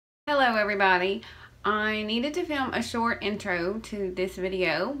everybody. I needed to film a short intro to this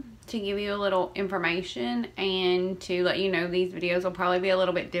video to give you a little information and to let you know these videos will probably be a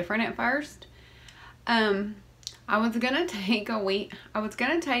little bit different at first. I was gonna take a week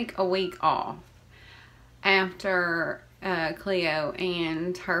off after Cleo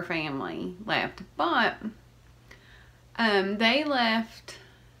and her family left, but they left,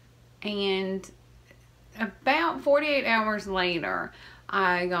 and about 48 hours later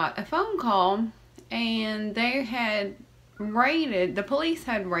I got a phone call, and the police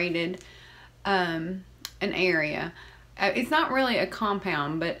had raided an area. It's not really a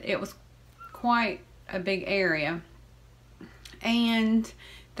compound, but it was quite a big area, and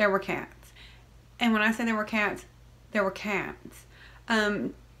there were cats. And when I say there were cats, there were cats.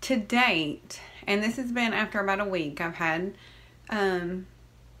 To date, and this has been after about a week, I've had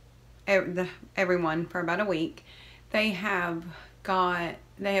everyone for about a week. They have caught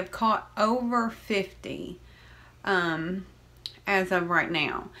over 50 as of right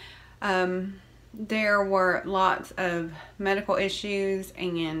now. There were lots of medical issues,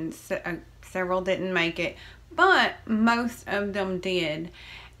 and several didn't make it, but most of them did,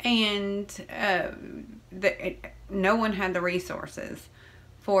 and no one had the resources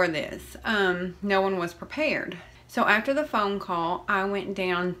for this. No one was prepared. So after the phone call, I went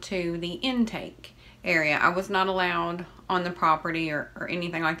down to the intake area. I was not allowed on the property or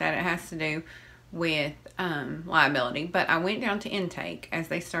anything like that. It has to do with liability. But I went down to intake as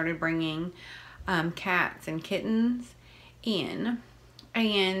they started bringing cats and kittens in.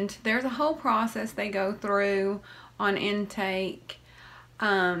 And there's a whole process they go through on intake.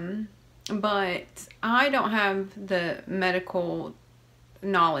 But I don't have the medical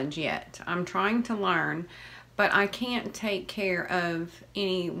knowledge yet. I'm trying to learn, but I can't take care of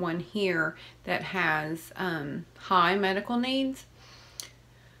anyone here that has high medical needs.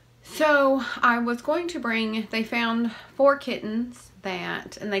 So I was going to they found 4 kittens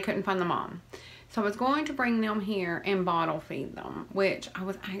and they couldn't find the mom. So I was going to bring them here and bottle feed them, which I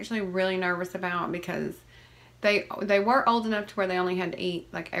was actually really nervous about because they were old enough to where they only had to eat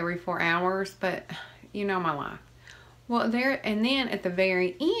like every 4 hours, but you know my life. Well, and then at the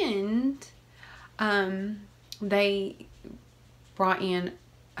very end, they brought in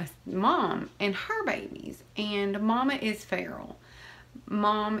a mom and her babies, and Mama is feral.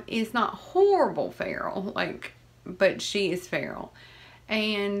 Mom is not horrible feral, but she is feral.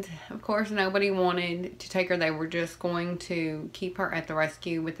 And of course nobody wanted to take her. They were just going to keep her at the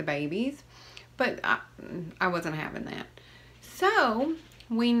rescue with the babies, but I wasn't having that. So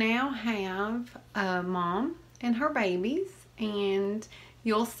we now have a mom and her babies, and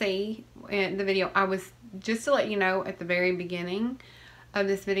you'll see in the video. I was, just to let you know, at the very beginning of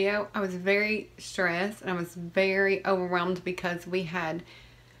this video, I was very stressed and I was very overwhelmed because we had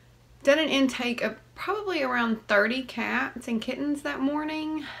done an intake of probably around 30 cats and kittens that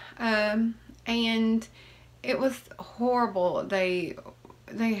morning, and it was horrible. They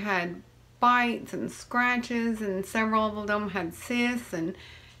had bites and scratches, and several of them had cysts and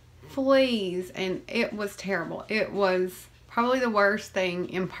fleas, and it was terrible. It was probably the worst thing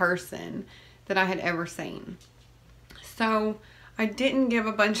in person that I had ever seen. So I didn't give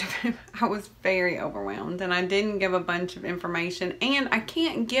a bunch of, I was very overwhelmed, and I didn't give a bunch of information, and I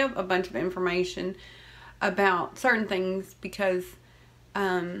can't give a bunch of information about certain things because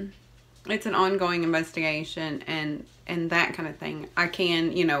it's an ongoing investigation and that kind of thing. I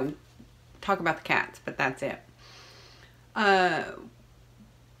can, talk about the cats, but that's it.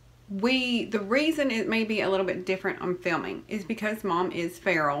 The reason it may be a little bit different on filming is because Mom is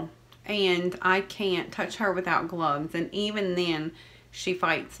feral, and I can't touch her without gloves, and even then she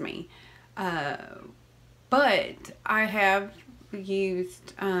fights me. But I have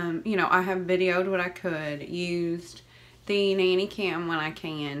used, I have videoed what I could, used the nanny cam when I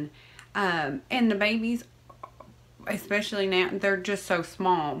can, and the babies, especially now, they're just so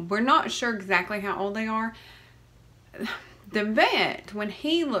small. We're not sure exactly how old they are. The vet, when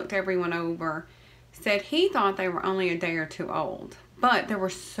he looked everyone over, said he thought they were only a day or 2 old. But there were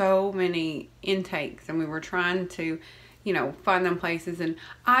so many intakes, and we were trying to, find them places. And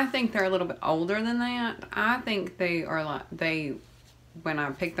I think they're a little bit older than that. I think when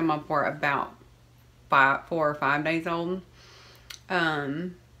I picked them up, were about 4 or 5 days old.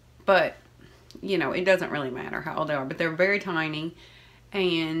 But, it doesn't really matter how old they are. But they're very tiny,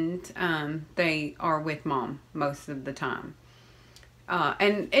 and they are with Mom most of the time.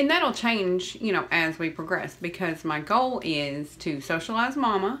 And that'll change, as we progress, because my goal is to socialize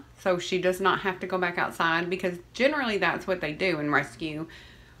Mama so she does not have to go back outside, because generally that's what they do in rescue.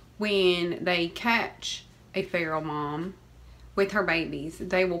 When they catch a feral mom, with her babies.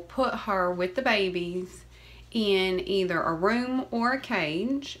 They will put her with the babies in either a room or a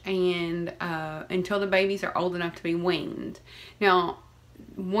cage, and until the babies are old enough to be weaned. Now,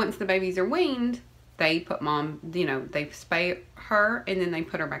 once the babies are weaned, they put mom, you know, they spay her and then they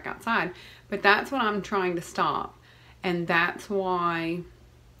put her back outside. But that's what I'm trying to stop. And that's why,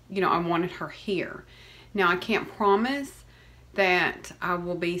 you know, I wanted her here. Now, I can't promise that I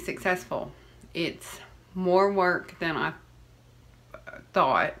will be successful. It's more work than I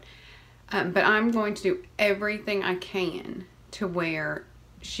thought. But I'm going to do everything I can to where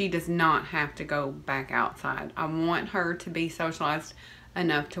she does not have to go back outside. I want her to be socialized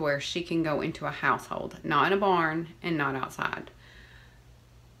enough to where she can go into a household, not in a barn and not outside,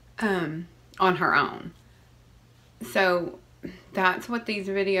 on her own. So that's what these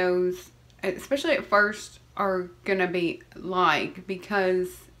videos, especially at first, are gonna be like, because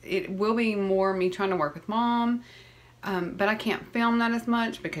it will be more me trying to work with mom, but I can't film that as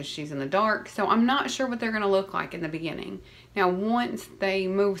much because she's in the dark. So I'm not sure what they're gonna look like in the beginning. Now, once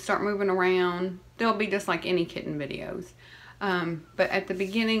they start moving around, they'll be just like any kitten videos. But at the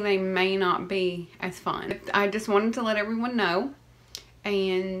beginning, they may not be as fun. I just wanted to let everyone know.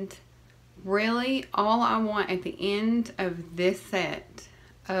 And really, all I want at the end of this set,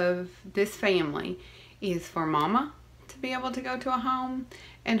 of this family, is for mama to be able to go to a home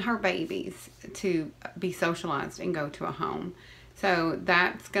and her babies to be socialized and go to a home. So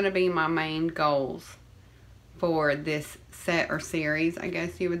that's going to be my main goals for this set or series, I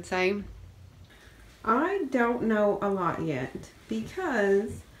guess you would say. I don't know a lot yet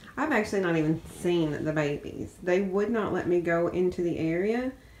because I've actually not even seen the babies. They would not let me go into the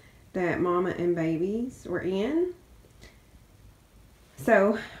area that mama and babies were in.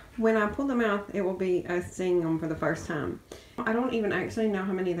 So when I pull them out, it will be us seeing them for the first time. I don't even actually know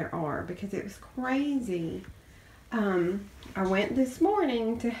how many there are because it was crazy. I went this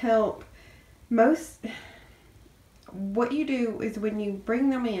morning to help. What you do is when you bring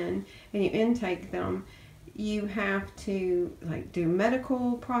them in and you intake them, you have to like do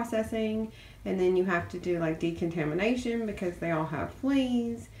medical processing, and then you have to do like decontamination because they all have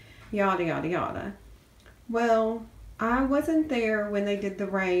fleas, yada yada yada. Well, I wasn't there when they did the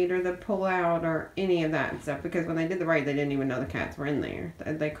raid or the pull out or any of that stuff, because when they did the raid they didn't even know the cats were in there.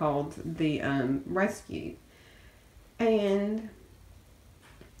 They called the rescue. And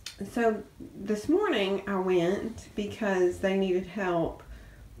so this morning I went because they needed help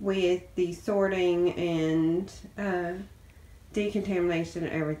with the sorting and decontamination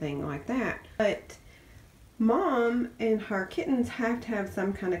and everything like that. But mom and her kittens have to have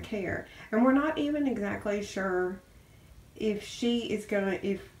some kind of care, and we're not even exactly sure if she is gonna,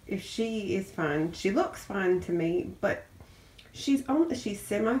 if she is fine. She looks fine to me, but she's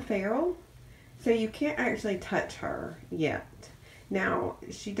semi-feral, so you can't actually touch her yet. Now,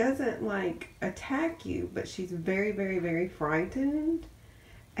 she doesn't like attack you, but she's very, very, very frightened.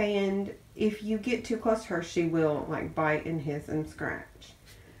 And if you get too close to her, she will like bite and hiss and scratch.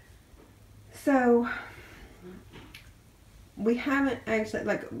 So we haven't actually,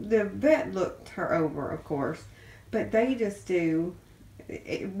 like, the vet looked her over, of course, but they just do,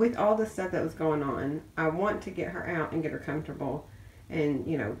 with all the stuff that was going on, I want to get her out and get her comfortable and,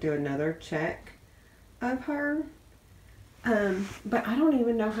 you know, do another check of her. But I don't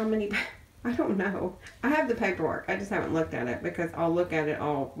even know how many, I don't know. I have the paperwork. I just haven't looked at it because I'll look at it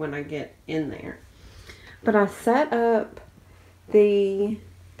all when I get in there. But I set up the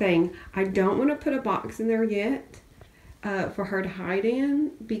thing. I don't want to put a box in there yet for her to hide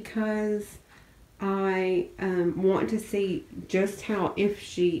in, because I want to see just how, if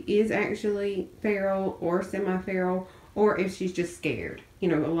she is actually feral or semi-feral, or if she's just scared. You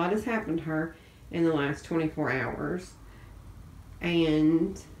know, a lot has happened to her in the last 24 hours.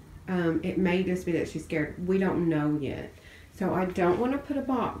 And it may just be that she's scared. We don't know yet. So I don't want to put a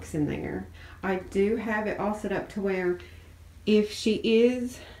box in there. I do have it all set up to where if she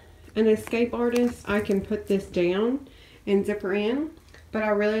is an escape artist, I can put this down and zip her in. But I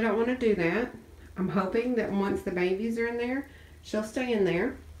really don't want to do that. I'm hoping that once the babies are in there, she'll stay in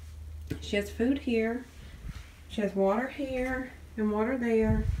there. She has food here. She has water here and water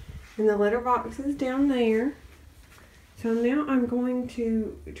there. And the litter box is down there. So now I'm going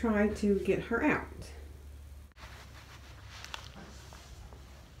to try to get her out.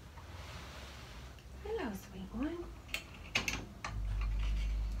 Hello, sweet one.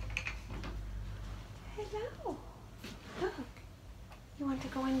 Hello. Look. You want to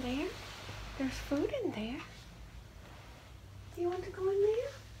go in there? There's food in there. Do you want to go in there?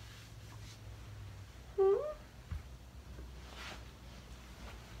 Hmm?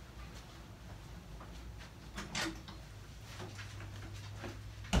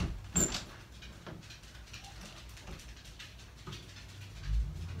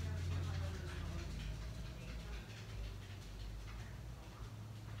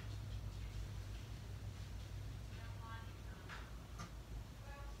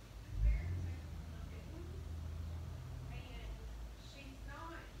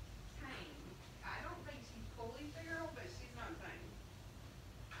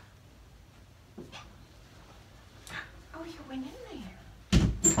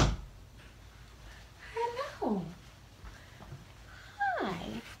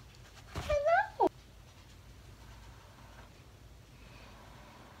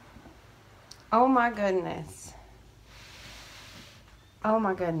 Oh my goodness. Oh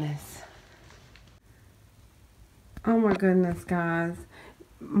my goodness. Oh my goodness, guys.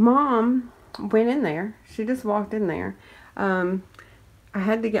 Mom went in there. She just walked in there. I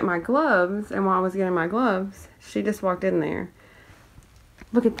had to get my gloves, and while I was getting my gloves, she just walked in there.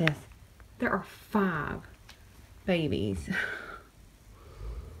 Look at this. There are 5 babies.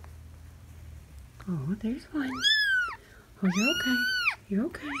 Oh, there's one. Oh, you're okay. You're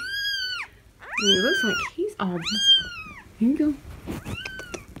okay. And it looks like he's all... Here you go.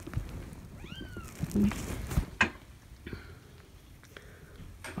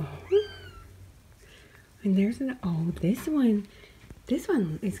 Oh. And there's an... Oh, this one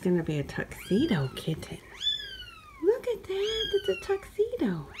is going to be a tuxedo kitten. Look at that. It's a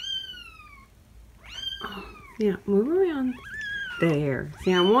tuxedo. Oh, yeah, move around. There.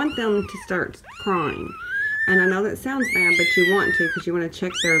 See, I want them to start crying. And I know that sounds bad, but you want to because you want to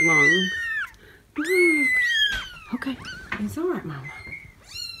check their lungs. Look. Okay. It's all right, Mama.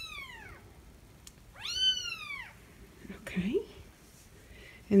 Okay.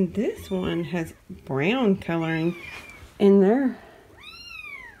 And this one has brown coloring in there.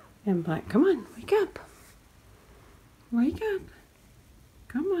 And black. Come on. Wake up. Wake up.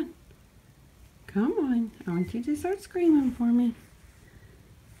 Come on. Come on. I want you to start screaming for me.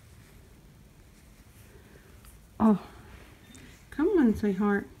 Oh. Come on,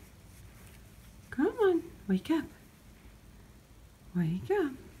 sweetheart. Come on. Wake up. Wake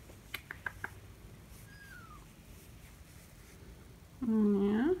up.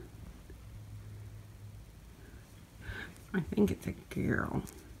 Yeah. I think it's a girl.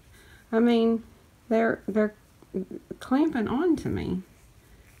 I mean, they're clamping on to me.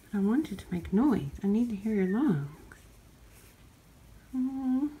 I want you to make noise. I need to hear your lungs.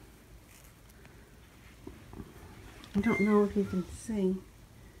 Oh. I don't know if you can see,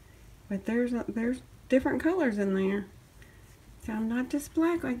 but there's different colors in there. So I'm not just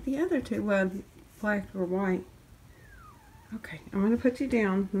black like the other two. Well, black or white. Okay, I'm gonna put you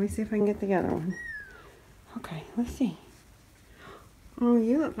down. Let me see if I can get the other one. Okay, let's see. Oh,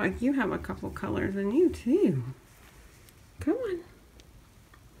 you look like you have a couple colors in you too. Come on.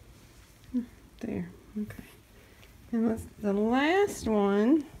 There. Okay. And that's the last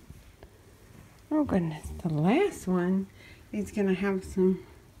one. Oh goodness, the last one is gonna have some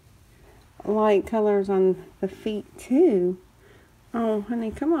light colors on the feet too. Oh,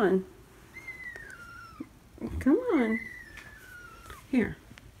 honey, come on. Come on. Here.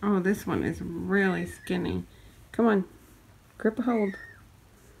 Oh, this one is really skinny. Come on. Grip a hold.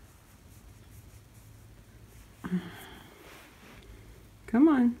 Come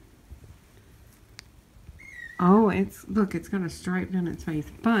on. Oh, look, it's got a stripe down its face,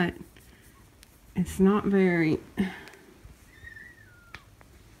 but it's not very...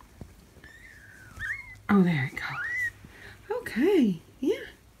 Oh, there it goes. Okay, yeah.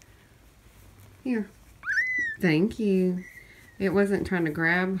 Here. Thank you. It wasn't trying to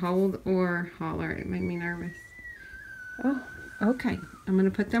grab, hold, or holler. It made me nervous. Oh, okay. I'm going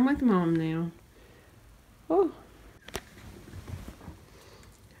to put them with Mom now. Oh.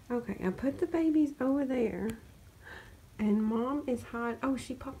 Okay, I put the babies over there. And Mom is hiding. Oh,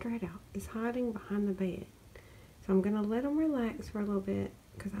 she popped her head out. Is hiding behind the bed. So I'm going to let them relax for a little bit.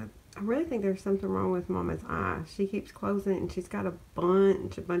 Because I really think there's something wrong with Mama's eye. She keeps closing it and she's got a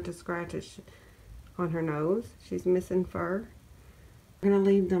bunch of scratches on her nose. She's missing fur. I'm going to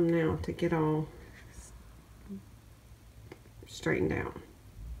leave them now to get all straightened out.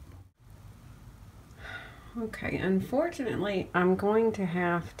 Okay, unfortunately, I'm going to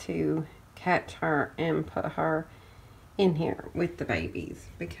have to catch her and put her in here with the babies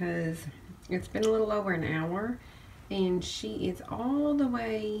because it's been a little over an hour and she is all the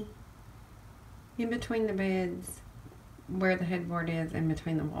way in between the beds where the headboard is in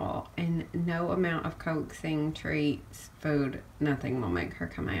between the wall, and no amount of coaxing, treats, food, nothing will make her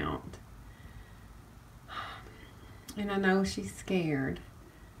come out. And I know she's scared,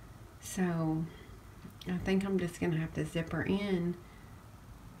 so I think I'm just gonna have to zip her in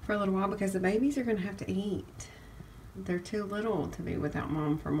for a little while because the babies are gonna have to eat. They're too little to be without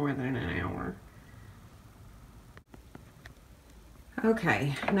Mom for more than an hour.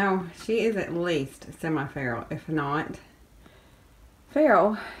 Okay, no, she is at least semi-feral, if not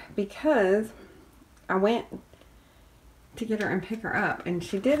feral, because I went to get her and pick her up, and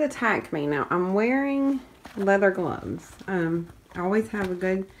she did attack me. Now, I'm wearing leather gloves. I always have a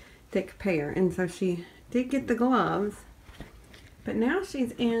good thick pair, and so she did get the gloves, but now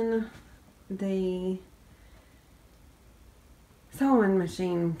she's in the sewing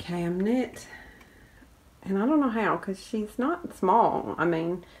machine cabinet, and I don't know how, because she's not small. I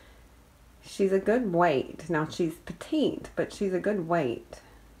mean, she's a good weight. Now she's petite, but she's a good weight.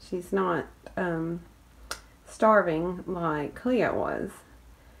 She's not starving like Cleo was.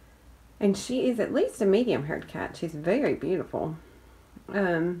 And she is at least a medium-haired cat. She's very beautiful.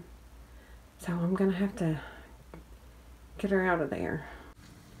 So I'm going to have to get her out of there.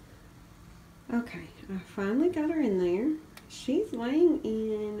 Okay, I finally got her in there. She's laying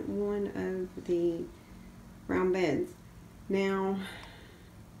in one of the round beds. Now,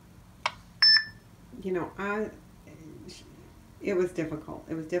 you know, it was difficult.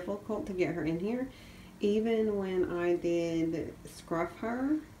 It was difficult to get her in here. Even when I did scruff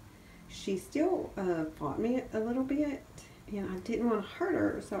her, she still fought me a little bit, and I didn't want to hurt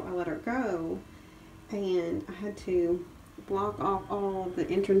her, so I let her go. And I had to block off all the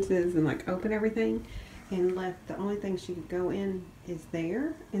entrances and like open everything, and left the only thing she could go in is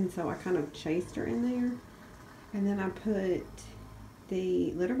there. And so I kind of chased her in there, and then I put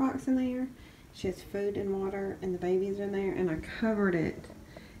the litter box in there. She has food and water, and the baby's in there, and I covered it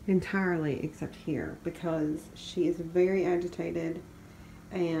entirely except here because she is very agitated.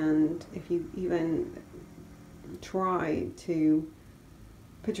 And if you even try to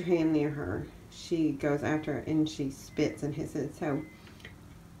put your hand near her, she goes after it and she spits and hisses. So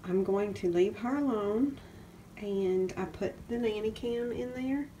I'm going to leave her alone, and I put the nanny cam in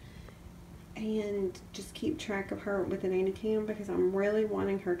there and just keep track of her with the nanny cam because I'm really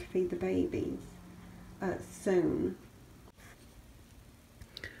wanting her to feed the babies soon.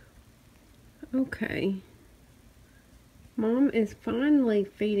 Okay. Mom is finally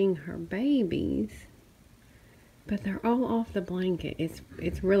feeding her babies, but they're all off the blanket.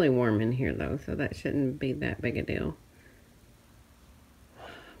 It's really warm in here though, so that shouldn't be that big a deal.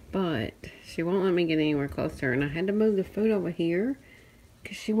 But she won't let me get anywhere close to her, and I had to move the food over here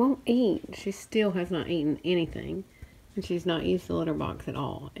because she won't eat. She still has not eaten anything, and she's not used the litter box at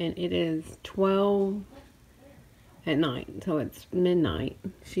all. And it is 12 at night, so it's midnight.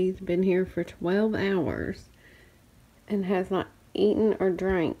 She's been here for 12 hours and has not eaten or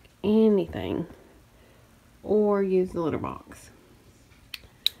drank anything or used the litter box.